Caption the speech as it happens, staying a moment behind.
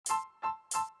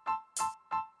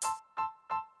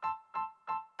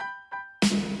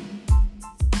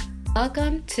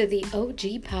Welcome to the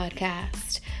OG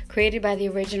podcast, created by the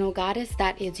original goddess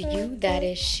that is you, that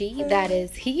is she, that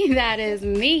is he, that is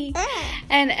me,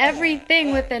 and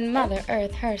everything within Mother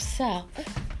Earth herself.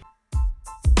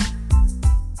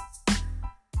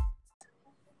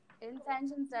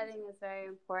 Intention setting is very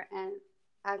important.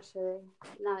 Actually,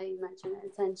 now that you mention it,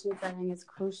 intention setting is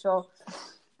crucial.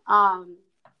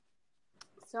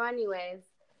 So anyways,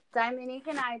 Dominique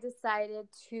and I decided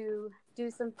to do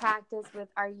some practice with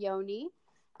our Yoni.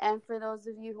 And for those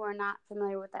of you who are not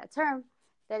familiar with that term,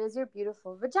 that is your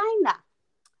beautiful vagina,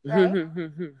 right?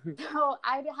 So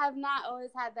I have not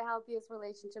always had the healthiest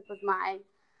relationship with mine.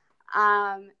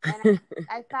 And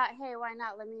I thought, hey, why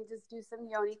not? Let me just do some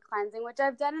Yoni cleansing, which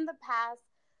I've done in the past.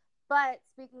 But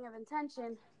speaking of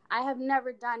intention, I have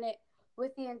never done it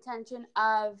with the intention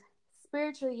of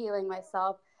spiritually healing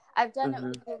myself. I've done it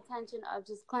with the intention of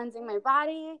just cleansing my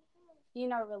body,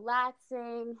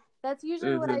 relaxing. That's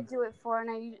usually what I do it for, and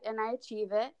I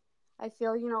achieve it. I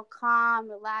feel, calm,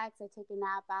 relaxed. I take a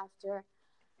nap after.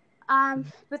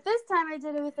 But this time I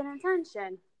did it with an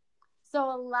intention. So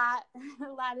a lot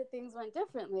of things went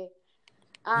differently.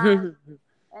 And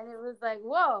it was like,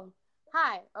 whoa,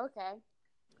 hi, okay.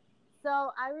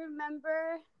 So I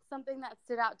remember something that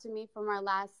stood out to me from our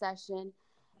last session,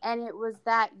 and it was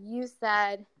that you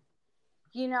said,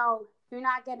 you're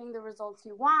not getting the results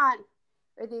you want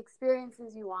or the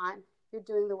experiences you want. You're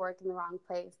doing the work in the wrong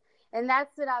place. And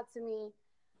that stood out to me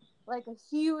like a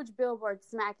huge billboard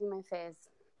smacking my face.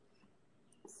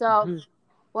 So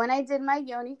when I did my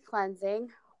Yoni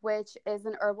cleansing, which is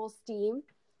an herbal steam,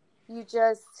 you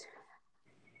just,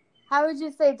 how would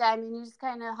you say, Diamond? You just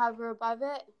kind of hover above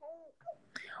it?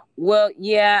 Well,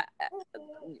 yeah,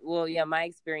 my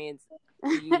experience,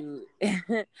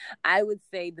 I would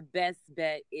say the best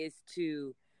bet is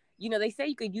to, they say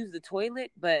you could use the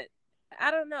toilet, but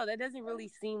I don't know. That doesn't really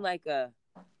seem like a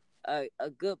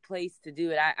good place to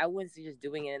do it. I wouldn't suggest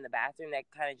doing it in the bathroom. That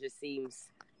kind of just seems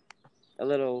a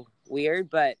little weird.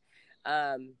 But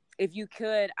if you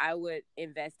could, I would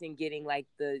invest in getting like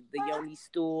the Yoni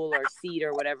stool or seat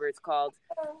or whatever it's called.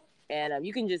 And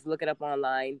you can just look it up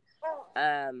online.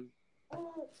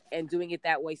 And doing it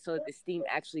that way so that the steam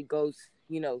actually goes,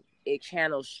 it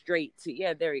channels straight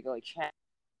to, there we go, it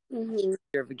channels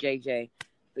your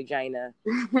vagina,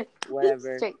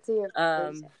 whatever. Straight to your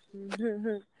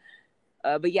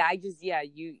but yeah,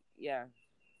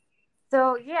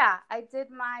 So I did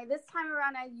this time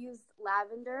around I used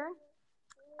lavender.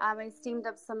 I steamed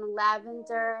up some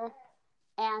lavender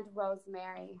and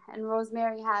rosemary. And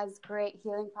rosemary has great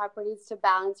healing properties to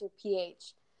balance your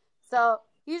pH. So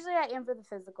usually I aim for the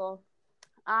physical.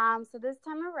 So this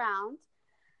time around,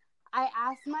 I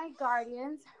asked my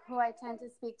guardians, who I tend to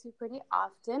speak to pretty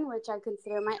often, which I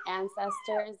consider my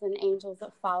ancestors and angels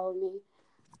that follow me.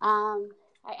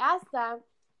 I asked them,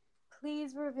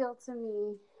 please reveal to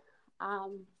me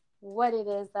what it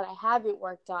is that I haven't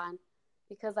worked on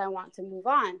because I want to move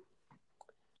on.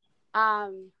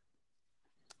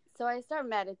 So I start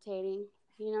meditating,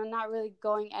 not really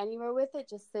going anywhere with it,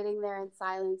 just sitting there in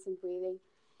silence and breathing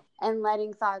and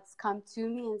letting thoughts come to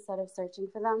me instead of searching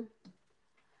for them.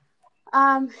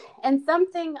 And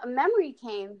a memory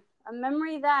came, a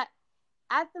memory that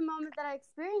at the moment that I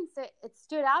experienced it, it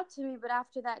stood out to me, but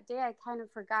after that day, I kind of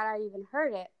forgot I even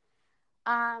heard it.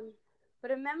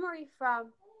 But a memory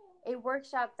from a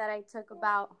workshop that I took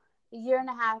about a year and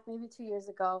a half, maybe 2 years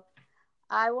ago.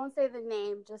 I won't say the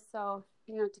name just so,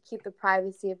 to keep the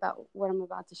privacy about what I'm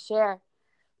about to share.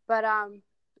 But I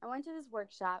went to this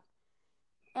workshop,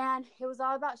 and it was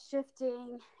all about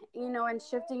shifting, and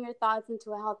shifting your thoughts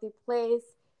into a healthy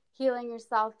place, healing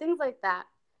yourself, things like that.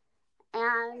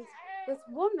 And this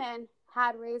woman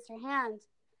had raised her hand,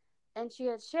 and she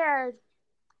had shared,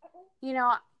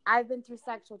 I've been through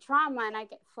sexual trauma, and I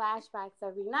get flashbacks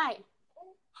every night.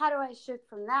 How do I shift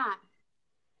from that?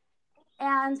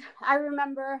 And I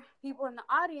remember people in the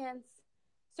audience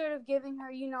sort of giving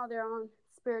her, their own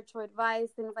spiritual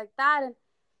advice, things like that. And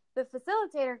the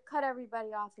facilitator cut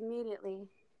everybody off immediately.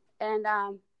 And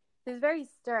he was very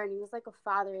stern. He was like a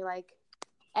father-like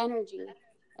energy.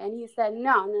 And he said,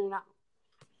 no.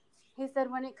 He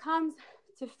said, when it comes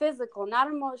to physical, not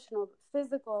emotional, but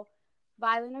physical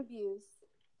violent abuse,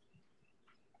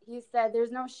 he said,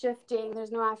 there's no shifting,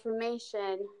 there's no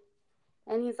affirmation.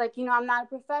 And he's like, I'm not a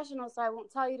professional, so I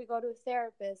won't tell you to go to a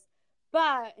therapist.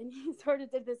 But, and he sort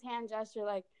of did this hand gesture,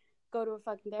 like, go to a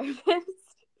fucking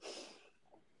therapist.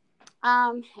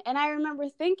 And I remember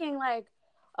thinking, like,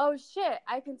 oh, shit,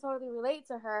 I can totally relate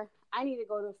to her. I need to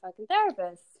go to a fucking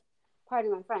therapist.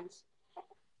 Pardon my French.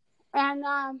 And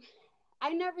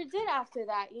I never did after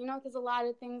that, because a lot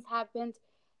of things happened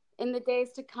in the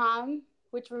days to come,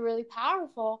 which were really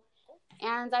powerful.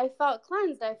 And I felt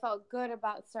cleansed. I felt good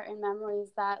about certain memories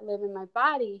that live in my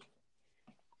body.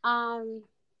 Um,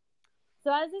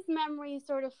 so as this memory is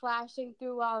sort of flashing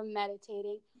through while I'm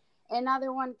meditating,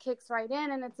 another one kicks right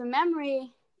in, and it's a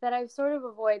memory that I've sort of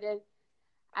avoided.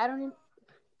 I don't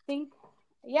think,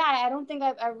 yeah, I don't think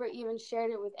I've ever even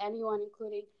shared it with anyone,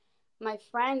 including my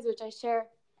friends, which I share,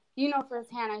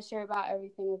 firsthand, I share about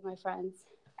everything with my friends.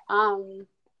 Um,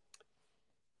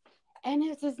 and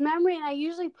it's this memory, and I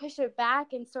usually push it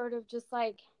back and sort of just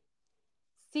like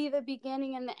see the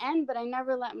beginning and the end, but I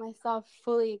never let myself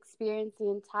fully experience the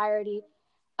entirety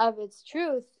of its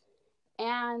truth.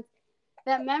 And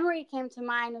that memory came to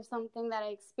mind of something that I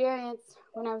experienced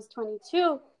when I was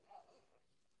 22.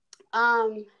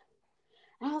 And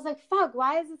I was like, fuck,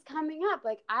 why is this coming up?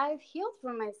 Like, I've healed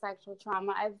from my sexual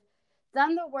trauma. I've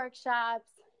done the workshops.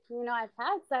 I've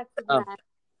had sex with Oh, men.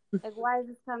 Like, why is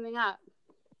this coming up?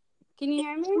 Can you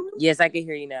hear me? yes, I can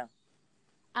hear you now.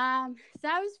 So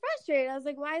I was frustrated. I was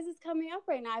like, why is this coming up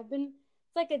right now? It's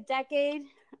like a decade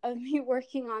of me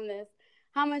working on this.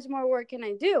 How much more work can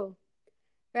I do?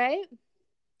 Right?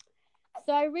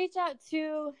 So I reached out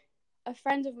to a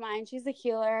friend of mine. She's a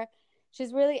healer.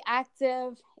 She's really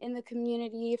active in the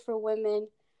community for women.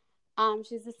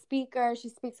 She's a speaker. She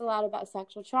speaks a lot about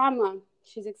sexual trauma.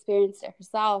 She's experienced it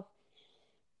herself.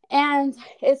 And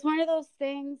it's one of those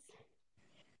things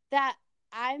that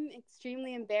I'm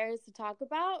extremely embarrassed to talk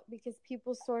about because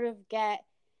people sort of get,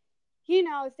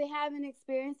 if they haven't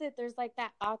experienced it, there's like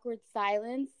that awkward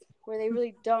silence where they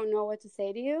really don't know what to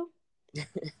say to you.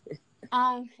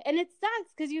 And it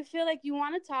sucks because you feel like you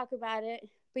want to talk about it,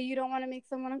 but you don't want to make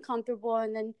someone uncomfortable.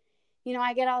 And then,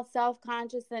 I get all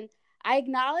self-conscious and I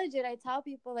acknowledge it. I tell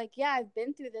people like, yeah, I've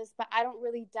been through this, but I don't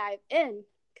really dive in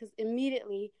because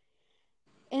immediately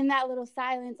in that little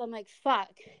silence, I'm like,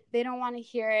 fuck, they don't want to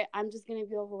hear it. I'm just going to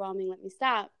be overwhelming. Let me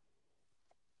stop.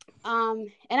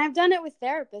 And I've done it with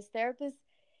therapists. Therapists,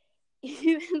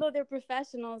 even though they're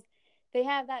professionals, they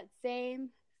have that same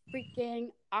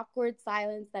freaking awkward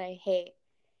silence that I hate.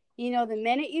 The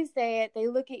minute you say it, they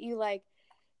look at you like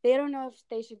they don't know if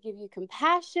they should give you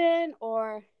compassion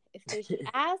or if they should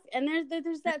ask. And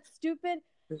there's that stupid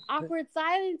awkward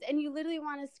silence, and you literally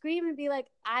want to scream and be like,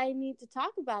 I need to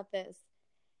talk about this.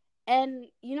 And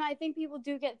I think people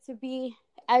do get to be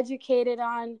educated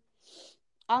on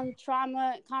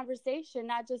trauma conversation,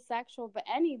 not just sexual, but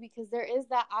any, because there is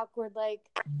that awkward, like,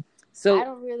 So, I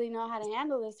don't really know how to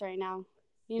handle this right now.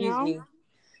 Excuse me.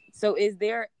 So is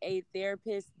there a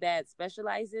therapist that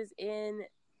specializes in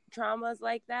traumas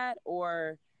like that,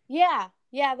 or Yeah,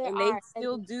 there and are. they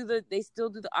still do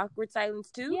the awkward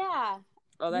silence too? Yeah.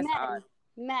 Oh, that's odd.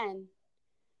 Men.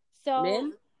 So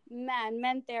Men?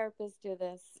 men therapists do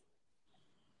this.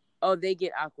 Oh, they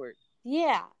get awkward.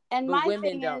 Yeah. And But my women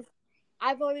thing don't. is,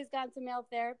 I've always gone to male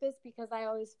therapists because I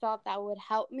always felt that would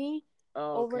help me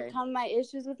overcome my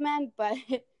issues with men, but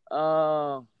it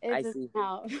doesn't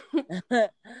help.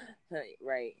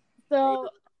 Right. So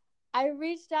I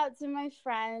reached out to my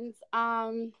friends,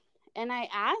 and I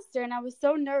asked her, and I was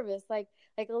so nervous, like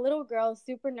a little girl,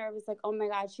 super nervous, like, oh my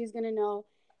God, she's gonna know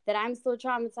that I'm still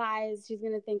traumatized. She's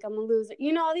gonna think I'm a loser.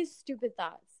 All these stupid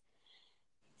thoughts.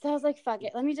 So I was like, fuck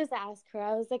it. Let me just ask her.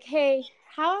 I was like, hey,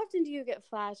 how often do you get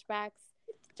flashbacks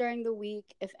during the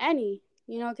week, if any?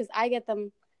 Because I get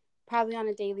them probably on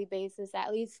a daily basis,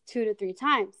 at least 2 to 3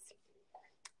 times.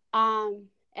 And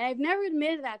I've never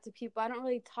admitted that to people. I don't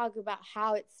really talk about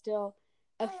how it still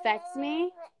affects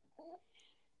me.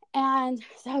 And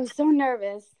so I was so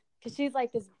nervous because she's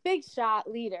like this big shot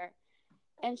leader.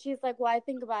 And she's like, well, I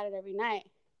think about it every night.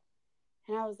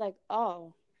 And I was like,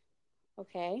 oh,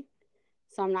 okay.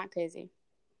 So I'm not crazy.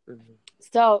 Mm-hmm.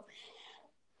 So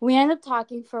we ended up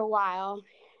talking for a while.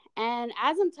 And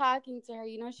as I'm talking to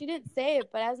her, she didn't say it,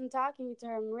 but as I'm talking to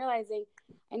her, I'm realizing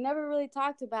I never really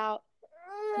talked about,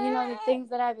 the things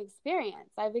that I've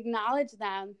experienced. I've acknowledged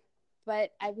them,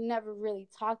 but I've never really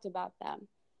talked about them.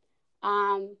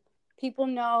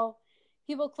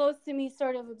 People close to me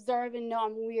sort of observe and know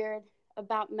I'm weird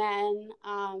about men,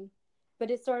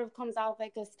 but it sort of comes out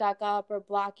like a stuck up or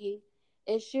blocking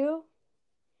issue.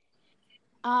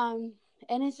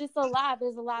 And it's just a lot.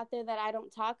 There's a lot there that I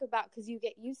don't talk about because you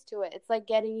get used to it. It's like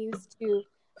getting used to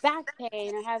back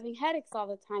pain or having headaches all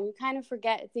the time. You kind of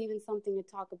forget it's even something to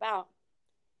talk about.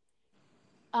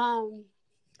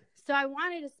 So I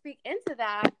wanted to speak into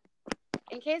that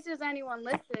in case there's anyone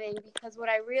listening, because what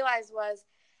I realized was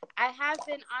I have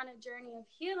been on a journey of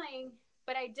healing,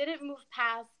 but I didn't move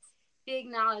past the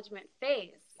acknowledgement phase.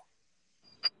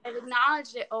 I've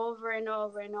acknowledged it over and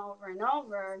over and over and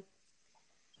over.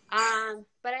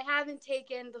 But I haven't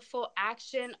taken the full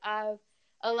action of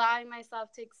allowing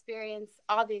myself to experience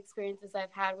all the experiences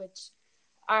I've had, which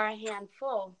are a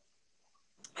handful.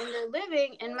 And they're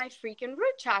living in my freaking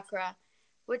root chakra,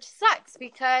 which sucks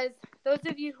because those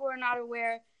of you who are not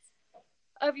aware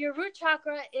of your root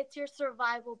chakra, it's your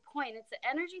survival point. It's an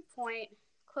energy point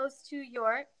close to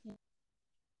your.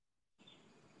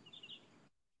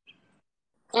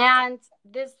 And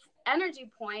this energy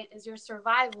point is your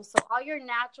survival. So all your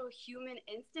natural human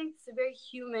instincts, it's a very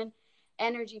human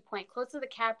energy point, close to the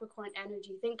Capricorn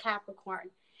energy. Think Capricorn.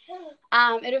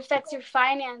 It affects your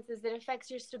finances. It affects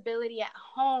your stability at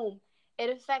home. It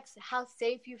affects how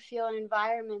safe you feel in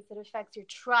environments. It affects your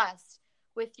trust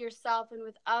with yourself and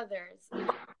with others.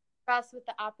 Trust with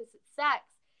the opposite sex.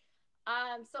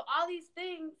 So all these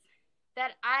things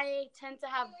that I tend to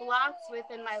have blocks with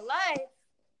in my life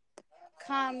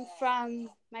come from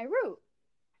my root.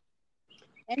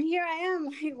 And here I am,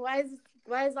 like,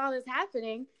 why is all this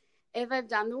happening if I've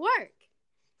done the work?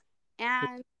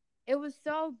 And it was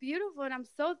so beautiful, and I'm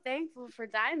so thankful for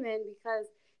Diamond, because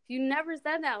if you never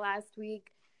said that last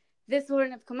week, this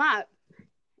wouldn't have come up,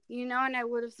 and I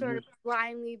would have sort of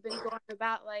blindly been going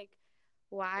about like,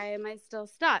 why am I still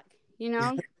stuck,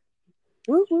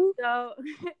 Woo-hoo.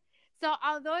 So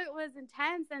although it was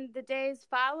intense, and the days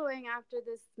following after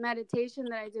this meditation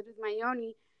that I did with my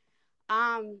Yoni,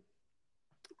 I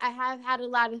have had a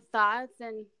lot of thoughts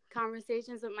and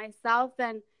conversations with myself,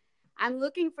 and I'm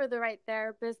looking for the right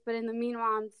therapist, but in the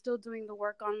meanwhile, I'm still doing the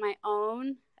work on my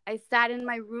own. I sat in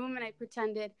my room and I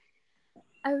pretended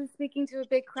I was speaking to a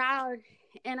big crowd,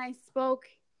 and I spoke,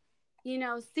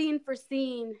 scene for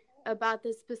scene about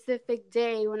this specific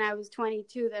day when I was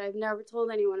 22 that I've never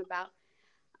told anyone about,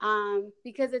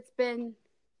 because it's been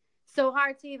so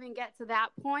hard to even get to that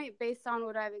point based on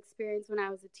what I've experienced when I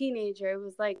was a teenager. It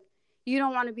was like, you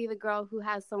don't want to be the girl who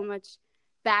has so much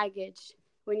baggage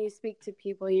when you speak to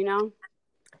people,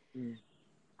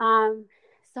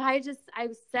 So I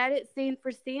said it scene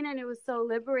for scene, and it was so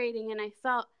liberating, and I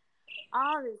felt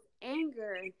all this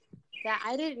anger that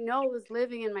I didn't know was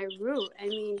living in my root. I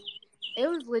mean, it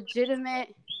was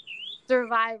legitimate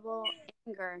survival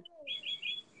anger,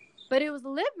 but it was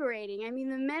liberating. I mean,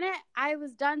 the minute I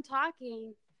was done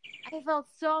talking, I felt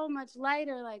so much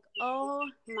lighter, like, oh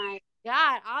my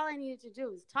God, all I needed to do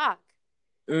was talk.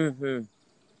 Mm-hmm.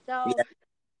 So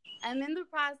I'm in the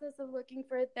process of looking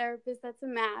for a therapist that's a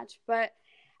match, but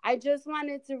I just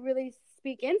wanted to really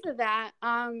speak into that,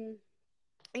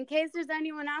 in case there's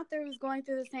anyone out there who's going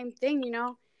through the same thing.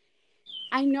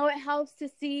 I know it helps to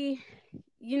see,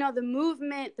 the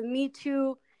movement, the Me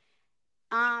Too,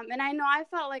 and I know I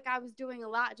felt like I was doing a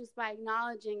lot just by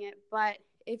acknowledging it, but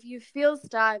if you feel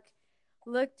stuck,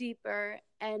 look deeper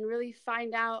and really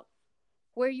find out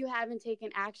where you haven't taken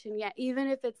action yet, even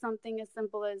if it's something as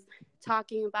simple as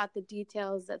talking about the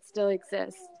details that still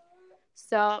exist.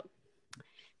 So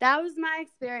that was my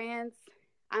experience.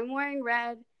 I'm wearing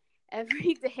red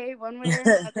every day, one way or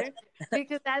another,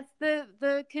 because that's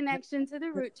the connection to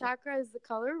the root chakra is the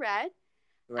color red.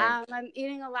 Right. I'm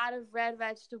eating a lot of red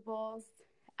vegetables.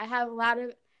 I have a lot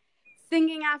of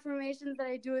singing affirmations that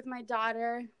I do with my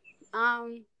daughter.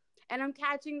 And I'm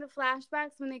catching the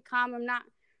flashbacks when they come. I'm not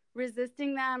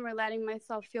resisting them or letting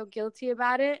myself feel guilty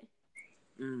about it.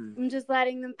 I'm just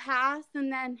letting them pass.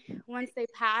 And then once they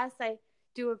pass, I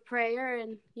do a prayer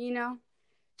and,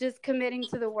 just committing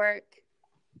to the work.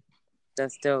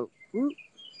 That's dope. Woo.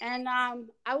 And I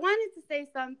wanted to say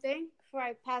something before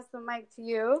I pass the mic to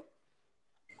you.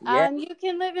 Yeah. You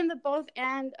can live in the both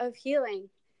end of healing.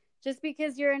 Just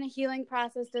because you're in a healing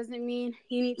process doesn't mean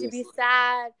you need to be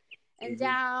sad and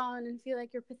down and feel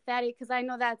like you're pathetic, because I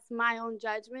know that's my own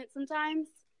judgment sometimes.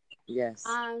 Yes.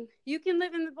 You can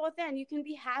live in the both end. You can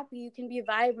be happy. You can be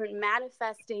vibrant,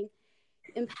 manifesting,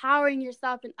 empowering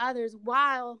yourself and others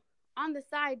while on the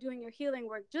side doing your healing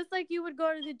work, just like you would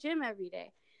go to the gym every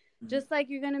day, just like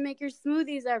you're going to make your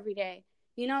smoothies every day.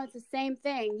 It's the same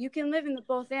thing. You can live in the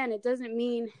both end. It doesn't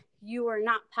mean you are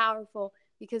not powerful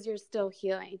because you're still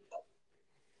healing.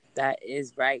 That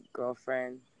is right,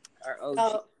 girlfriend. Our OG.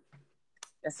 Oh,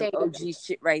 that's some OG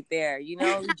shit right there.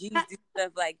 OGs do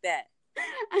stuff like that.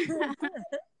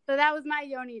 So that was my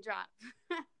Yoni drop.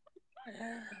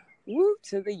 Whoop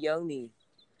to the Yoni.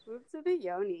 Whoop to the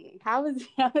Yoni. How was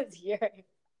yours?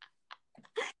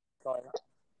 Going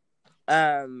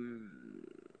on.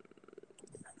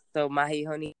 So my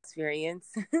Yoni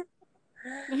experience.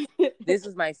 This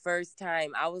was my first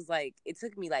time. I was like, it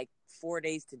took me like 4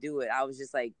 days to do it. I was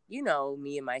just like,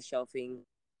 me and my shelving.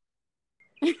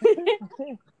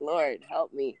 Lord,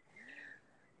 help me.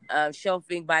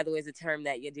 Shelving, by the way, is a term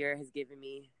that Yadira has given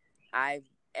me. I've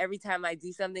every time I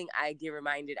do something, I get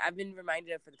reminded. I've been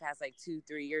reminded of for the past like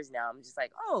 2-3 years now. I'm just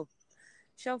like, oh,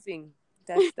 shelving.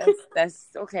 That's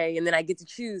okay. And then I get to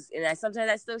choose, and I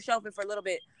still shelf it for a little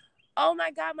bit. Oh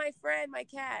my God, my friend, my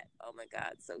cat. Oh my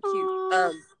God, so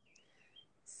cute.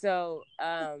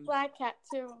 Aww. Black cat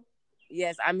too.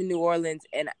 Yes, I'm in New Orleans,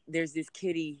 and there's this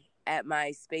kitty at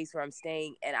my space where I'm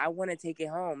staying, and I want to take it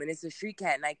home, and it's a street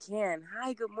cat, and I can.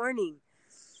 Hi, good morning.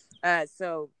 Uh,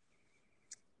 so,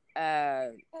 uh,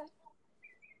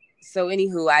 so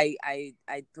anywho, I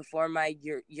perform my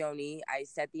Yoni. I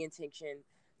set the intention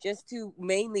just to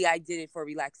mainly I did it for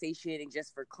relaxation and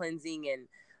just for cleansing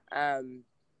and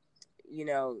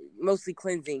mostly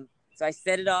cleansing. So I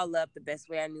set it all up the best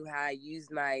way I knew how. I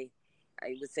used I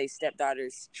would say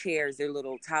stepdaughter's chairs, their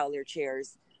little toddler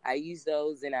chairs. I used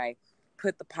those, and I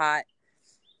put the pot,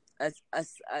 a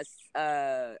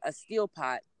steel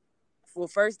pot. Well,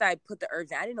 first I put the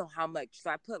herbs in. I didn't know how much,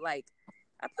 so I put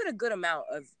a good amount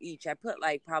of each. I put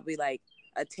probably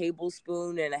a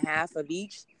tablespoon and a half of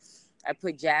each. I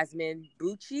put jasmine,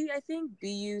 buchi, I think,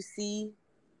 Bucchu,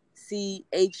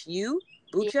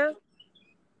 bucha,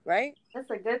 right? That's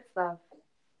the good stuff.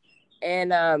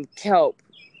 And kelp.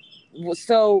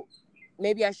 So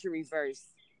maybe I should reverse.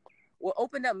 What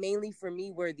opened up mainly for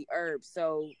me were the herbs.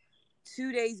 So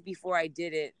 2 days before I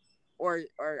did it, or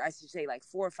I should say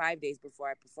 4 or 5 days before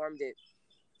I performed it,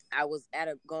 I was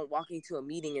walking to a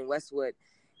meeting in Westwood.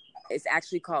 It's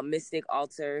actually called Mystic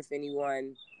Altar. If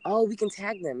anyone, we can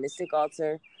tag them. Mystic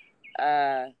Altar.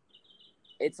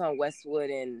 It's on Westwood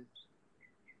and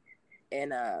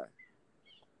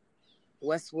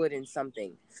Westwood and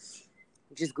something.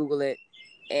 Just Google it.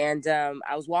 And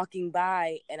I was walking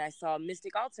by and I saw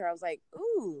Mystic Altar. I was like,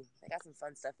 ooh, I got some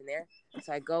fun stuff in there.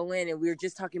 So I go in, and we were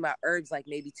just talking about herbs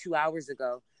maybe 2 hours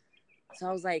ago. So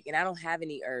I was like, and I don't have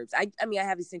any herbs. I mean, I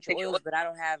have essential oils, but I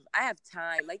have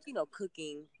time,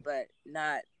 cooking, but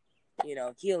not,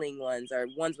 healing ones or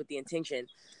ones with the intention.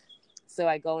 So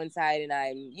I go inside and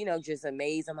I'm, just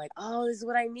amazed. I'm like, oh, this is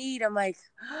what I need. I'm like,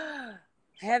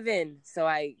 heaven. So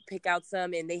I pick out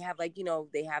some, and they have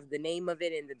they have the name of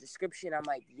it in the description. I'm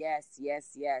like, yes, yes,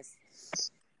 yes.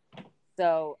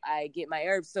 So I get my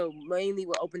herbs. So mainly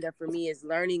what opened up for me is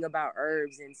learning about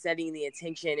herbs and setting the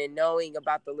intention and knowing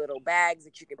about the little bags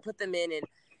that you can put them in, and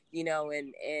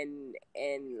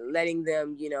and letting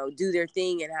them, do their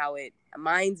thing, and how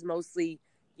mine's mostly,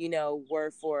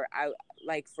 were for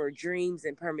for dreams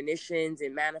and premonitions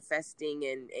and manifesting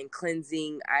and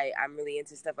cleansing. I'm really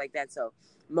into stuff like that. So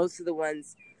most of the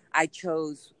ones I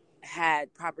chose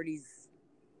had properties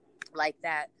like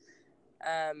that.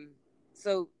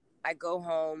 So I go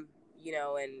home,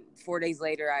 and 4 days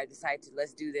later I decide to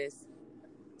let's do this.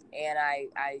 And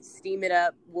I steam it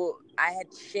up. Well, I had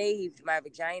shaved my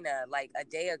vagina a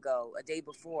day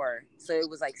before. So it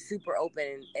was super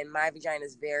open, and my vagina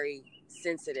is very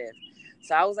sensitive.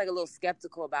 So I was a little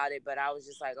skeptical about it, but I was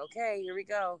just like, okay, here we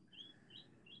go.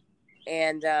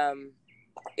 And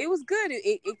it was good.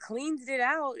 It cleans it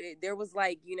out. There was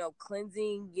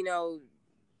cleansing,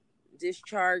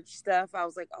 discharge stuff. I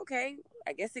was like, okay,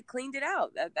 I guess it cleaned it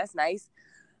out. That's nice.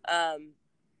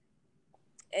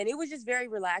 And it was just very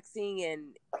relaxing,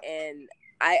 and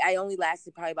I only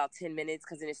lasted probably about 10 minutes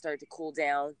because then it started to cool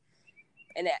down.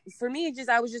 And for me,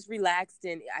 I was just relaxed,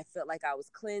 and I felt like I was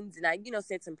cleansed, and I,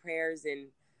 said some prayers, and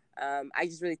I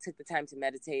just really took the time to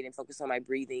meditate and focus on my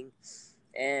breathing.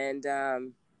 And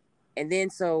then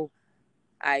so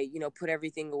I, put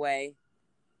everything away,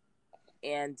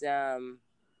 and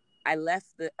I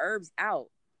left the herbs out.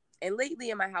 And lately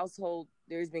in my household,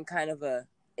 there's been kind of a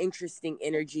interesting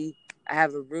energy. I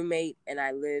have a roommate, and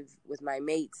I live with my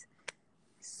mate.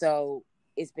 So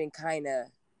it's been kind of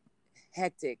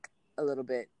hectic a little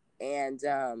bit. And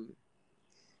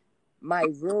my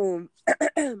room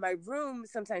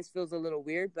sometimes feels a little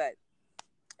weird, but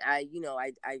I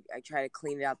try to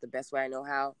clean it out the best way I know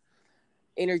how,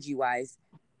 energy wise.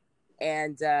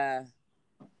 And I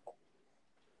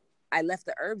left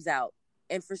the herbs out.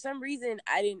 And for some reason,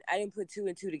 I didn't put 2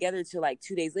 and 2 together till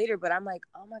 2 days later. But I'm like,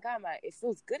 oh my God, it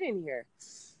feels good in here.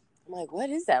 I'm like, what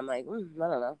is that? I'm like, I don't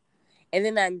know. And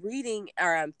then I'm reading,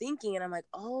 or I'm thinking, and I'm like,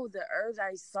 oh, the herbs,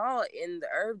 I saw in the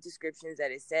herb descriptions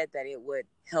that it said that it would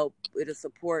help, it'll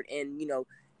support in,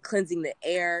 cleansing the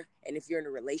air. And if you're in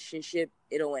a relationship,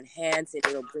 it'll enhance and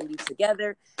it'll bring you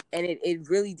together. And it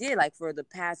really did. For the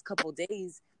past couple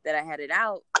days that I had it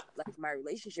out, my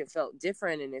relationship felt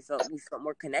different, and we felt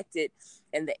more connected,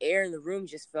 and the air in the room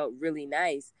just felt really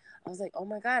nice. I was like, oh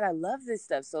my God, I love this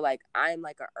stuff. So I'm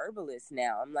a herbalist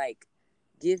now. I'm like,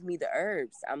 give me the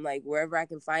herbs. I'm like, wherever I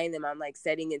can find them, I'm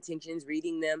setting intentions,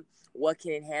 reading them, what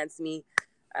can enhance me.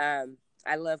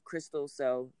 I love crystals,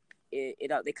 so they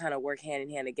kind of work hand in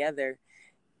hand together.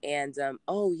 And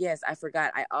oh yes, I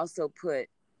forgot. I also put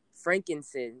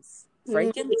frankincense,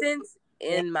 Mm-hmm.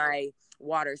 Yeah. in my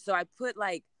water. So I put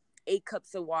like 8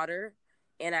 cups of water,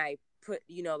 and I put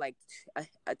like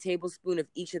a tablespoon of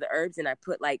each of the herbs, and I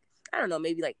put like I don't know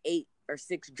maybe like 8 or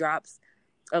 6 drops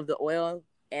of the oil,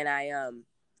 and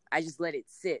I just let it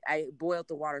sit. I boiled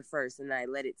the water first, and then I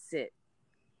let it sit.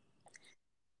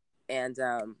 And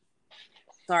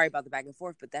sorry about the back and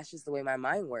forth, but that's just the way my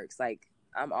mind works. Like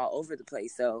I'm all over the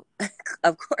place, so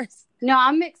of course. No,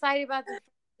 I'm excited about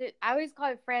I always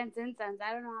call it frankincense.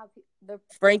 I don't know how the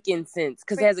Frankincense,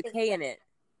 because it has a K in frankincense. it.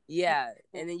 Yeah,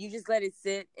 and then you just let it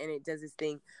sit, and it does its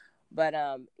thing. But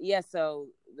yeah. So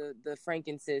the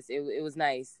frankincense, it was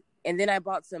nice, and then I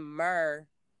bought some myrrh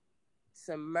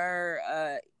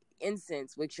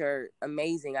incense, which are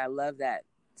amazing. I love that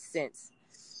scents.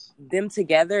 Them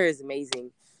together is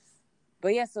amazing.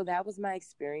 But yeah, so that was my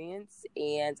experience,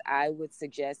 and I would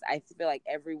suggest. I feel like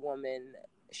every woman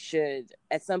should,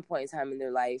 at some point in time in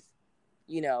their life,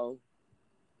 you know,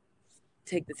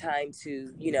 take the time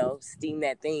to, steam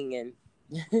that thing and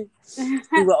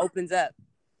see what opens up.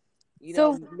 You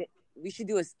know, So, we should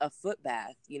do a foot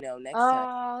bath, next time.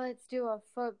 oh, let's do a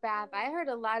foot bath. I heard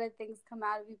a lot of things come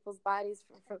out of people's bodies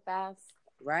from foot baths.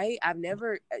 Right? I've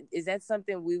never. Is that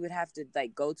something we would have to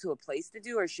like go to a place to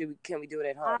do, or can we do it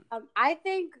at home? I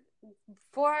think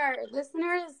for our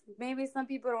listeners, maybe some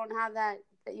people don't have that,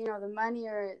 the money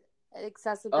or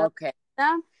accessibility Okay. to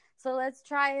them. So let's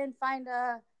try and find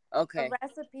a Okay.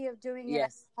 recipe of doing it at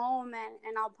Yes. home,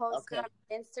 and I'll post it Okay.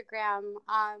 on Instagram.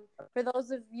 For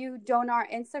those of you who don't know our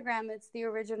Instagram, it's the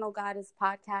Original Goddess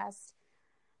Podcast.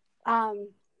 Um,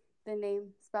 the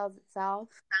name spells itself.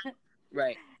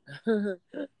 Right.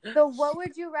 So, what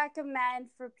would you recommend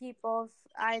for people?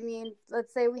 I mean,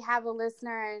 let's say we have a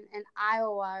listener in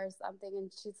Iowa or something,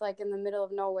 and she's like in the middle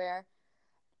of nowhere,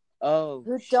 Oh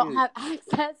who don't shoot. have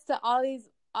access to all these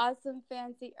awesome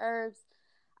fancy herbs.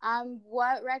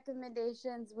 What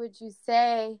recommendations would you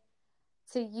say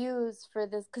to use for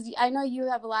this? Because I know you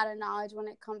have a lot of knowledge when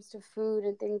it comes to food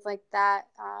and things like that,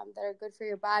 that are good for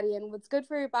your body. And what's good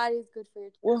for your body is good for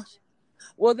your Well,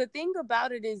 well, the thing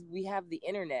about it is we have the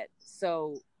internet,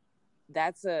 so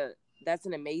that's an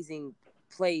amazing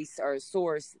place or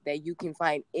source that you can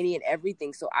find any and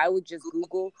everything. So I would just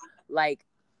Google like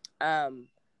um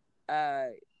uh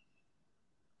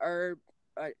herb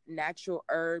natural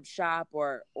herb shop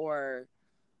or what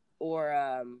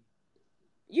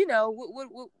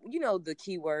the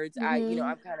keywords. Mm-hmm.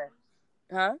 I'm kind of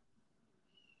huh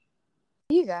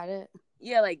You got it.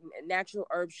 yeah, like natural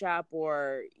herb shop,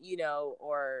 or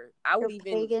I would Your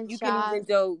even pagan you can shop.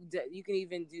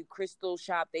 even do crystal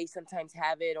shop. They sometimes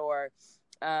have it, or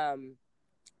um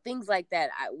things like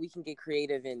that. We can get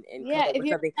creative and come Yeah, up if with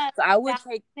you're something. in a So I would down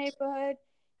take neighborhood,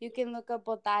 you can look up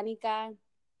Botanica.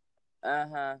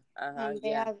 They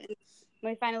yeah, have, you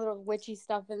might find a little witchy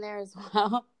stuff in there as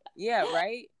well. yeah,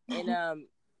 right.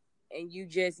 And you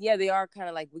just they are kind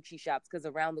of like witchy shops, because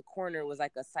around the corner was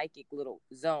like a psychic little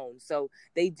zone, so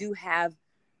they do have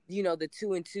the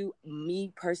 2 and 2.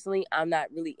 Me personally, I'm not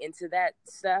really into that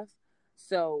stuff,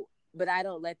 so but I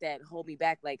don't let that hold me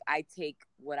back. Like I take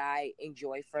what I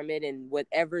enjoy from it, and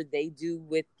whatever they do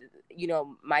with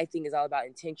my thing is all about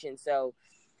intention. So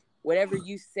whatever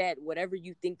you set, whatever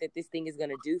you think that this thing is going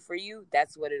to do for you,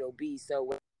 that's what it'll be. So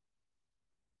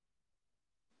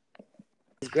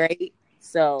it's great,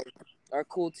 so or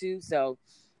cool too. So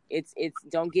it's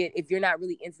don't get, if you're not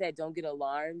really into that, don't get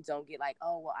alarmed. Don't get like,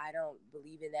 oh well, I don't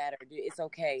believe in that, or it's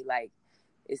okay. Like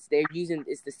it's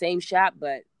the same shop,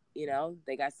 but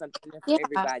they got something there for Yeah.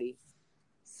 everybody.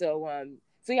 So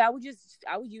yeah, I would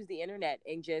use the internet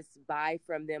and just buy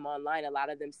from them online. A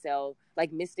lot of them sell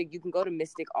like Mystic. You can go to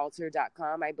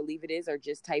mysticaltar.com, I believe it is, or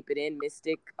just type it in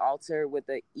Mystic Altar with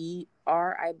a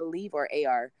ER, I believe, or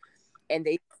AR, and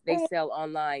they sell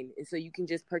online, and so you can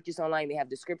just purchase online. They have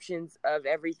descriptions of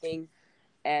everything,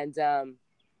 and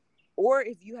or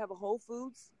if you have a Whole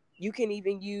Foods, you can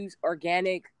even use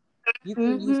organic. You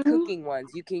can use Mm-hmm. cooking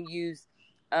ones. You can use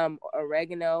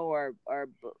oregano or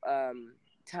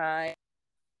thyme,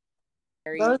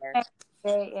 Those or are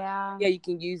great, yeah. yeah, you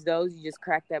can use those. You just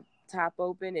crack that top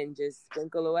open and just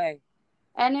sprinkle away.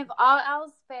 And if all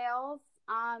else fails,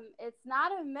 it's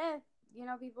not a myth.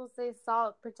 People say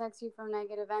salt protects you from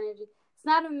negative energy. It's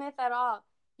not a myth at all.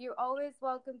 You're always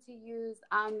welcome to use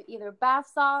either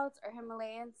bath salts or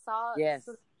Himalayan salt. Yes,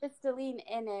 So crystalline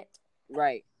in it,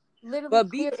 right. literally But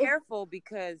be clear. careful,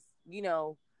 because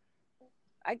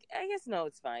I guess no,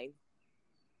 it's fine.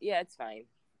 Yeah, it's fine,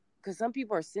 because some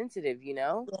people are sensitive.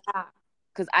 Yeah.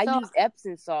 Because I So, used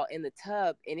Epsom salt in the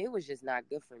tub, and it was just not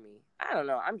good for me. I don't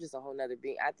know. I'm just a whole nother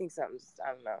being. I think something's,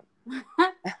 I don't know.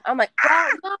 I'm like, well,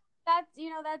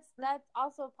 no, that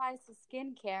also applies to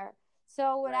skincare.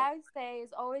 So what right. I would say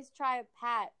is always try a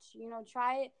patch.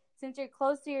 Try it since you're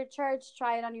close to your church.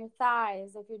 Try it on your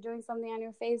thighs. If you're doing something on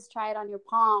your face, try it on your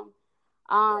palm.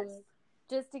 Yes.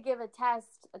 Just to give a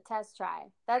test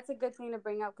try. That's a good thing to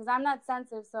bring up because I'm not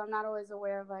sensitive, so I'm not always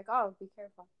aware of like, oh, be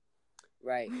careful.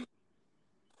 Right.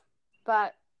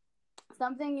 But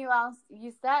something you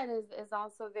said is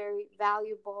also very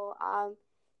valuable.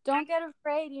 Don't get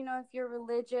afraid. If you're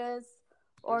religious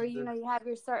or you have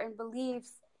your certain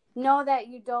beliefs, know that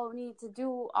you don't need to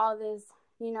do all this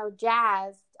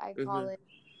jazz, I call it,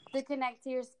 to connect to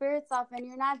your spirit self, and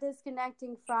you're not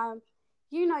disconnecting from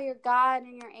your God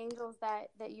and your angels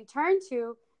that you turn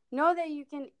to. Know that you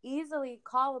can easily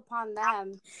call upon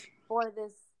them for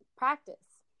this practice.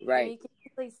 Right. You can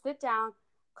easily sit down,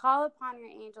 call upon your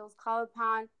angels, call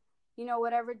upon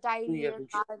whatever deity or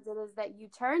gods it is that you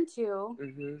turn to,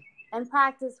 and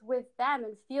practice with them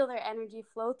and feel their energy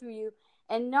flow through you,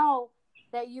 and know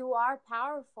that you are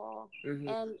powerful,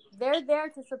 and they're there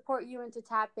to support you into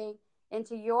tapping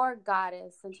into your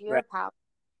goddess, into your power.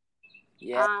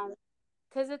 Yeah.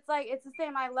 Because it's the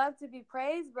same. I love to be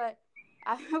praised, but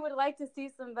I would like to see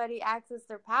somebody access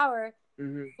their power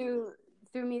through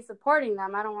me supporting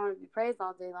them. I don't want to be praised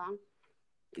all day long.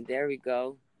 There we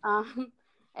go.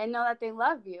 And know that they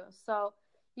love you. So,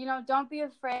 don't be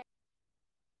afraid.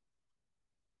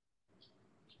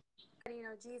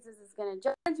 Jesus is going to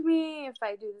judge me if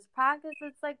I do this practice.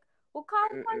 It's like, well, call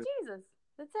upon Jesus.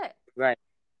 That's it. Right.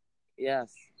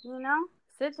 Yes.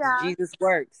 Sit down. Jesus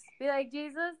works. Be like,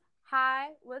 Jesus, hi,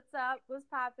 what's up? What's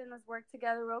popping? Let's work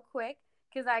together real quick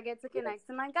because I get to connect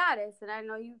to my goddess, and I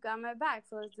know you got my back,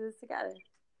 so let's do this together.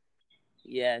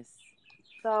 Yes.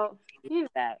 So,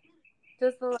 that.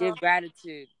 Just a little. Give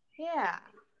gratitude. Yeah.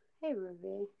 Hey,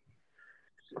 Ruby.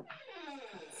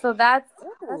 So that's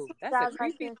a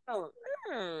creepy tone.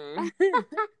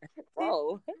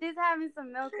 Whoa. She's having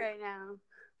some milk right now.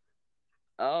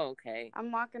 Oh, okay.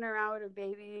 I'm walking around with a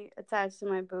baby attached to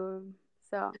my boob.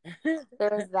 So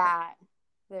there's that.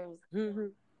 So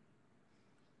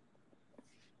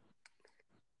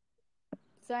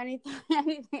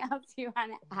anything else you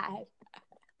want to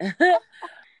add?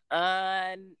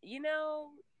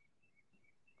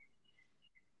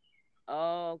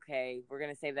 Okay, we're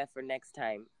gonna save that for next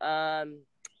time.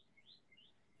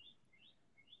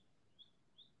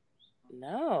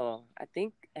 No, I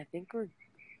think we're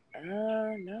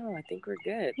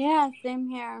good. Yeah, same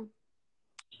here.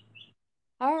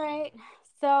 All right,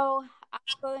 so I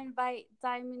will invite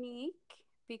Dominique,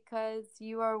 because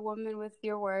you are a woman with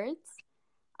your words,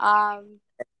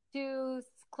 to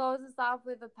close us off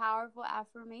with a powerful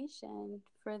affirmation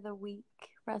for the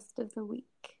rest of the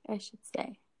week, I should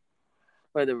say.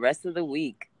 For the rest of the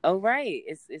week. Oh, right.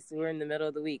 It's we're in the middle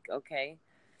of the week. Okay.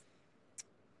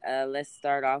 Let's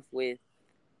start off with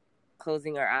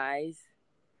closing our eyes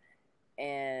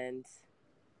and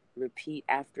repeat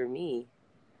after me.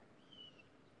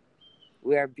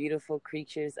 We are beautiful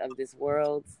creatures of this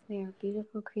world. We are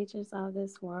beautiful creatures of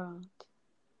this world.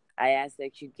 I ask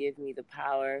that you give me the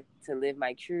power to live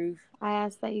my truth. I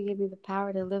ask that you give me the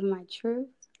power to live my truth.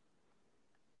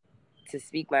 To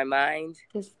speak my mind.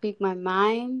 To speak my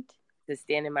mind. To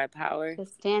stand in my power. To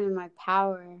stand in my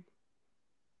power.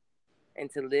 And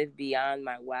to live beyond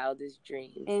my wildest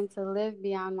dreams. And to live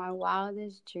beyond my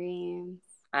wildest dreams.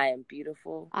 I am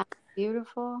beautiful. I am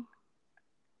beautiful.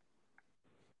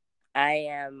 I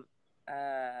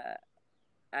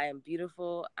am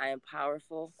beautiful. I am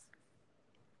powerful.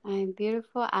 I am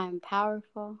beautiful. I am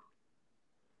powerful.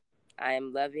 I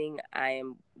am loving. I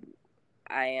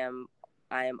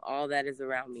am all that is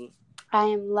around me. I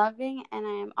am loving, and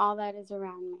I am all that is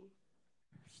around me.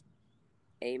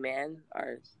 Amen.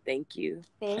 Or thank you.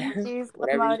 Thank you.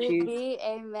 Whatever you choose. Be.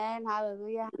 Amen.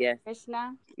 Hallelujah. Yes.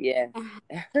 Krishna. Yes.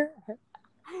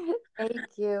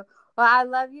 Thank you. Well, I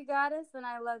love you, goddess, and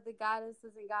I love the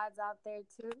goddesses and gods out there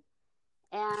too.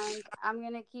 And I'm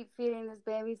going to keep feeding this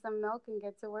baby some milk and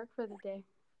get to work for the day.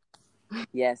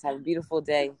 Yes. Have a beautiful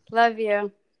day. Love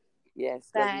you.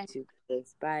 Yes. Bye. Love you too.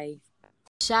 Bye.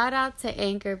 Shout out to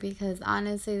Anchor, because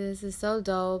honestly, this is so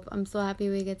dope. I'm so happy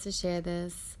we get to share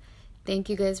this. Thank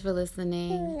you guys for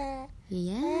listening.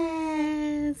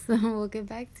 Yes. We'll get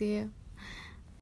back to you.